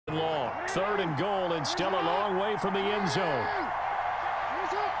Third and goal, and still a long way from the end zone.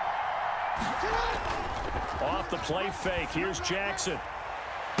 Off the play fake, here's Jackson.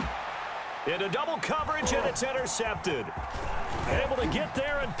 Into double coverage, and it's intercepted. Able to get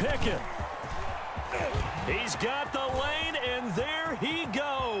there and pick it. He's got the lane, and there he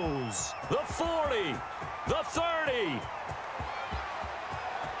goes. The 40, the 30.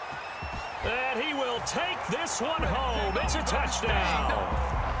 And he will take this one home. It's a touchdown.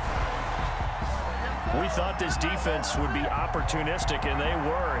 We thought this defense would be opportunistic, and they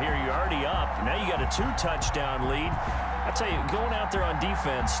were. Here, you're already up. Now you got a 2-touchdown lead. I tell you, going out there on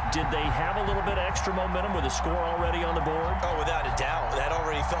defense, did they have a little bit of extra momentum with a score already on the board? Oh, without a doubt. That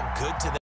already felt good to them.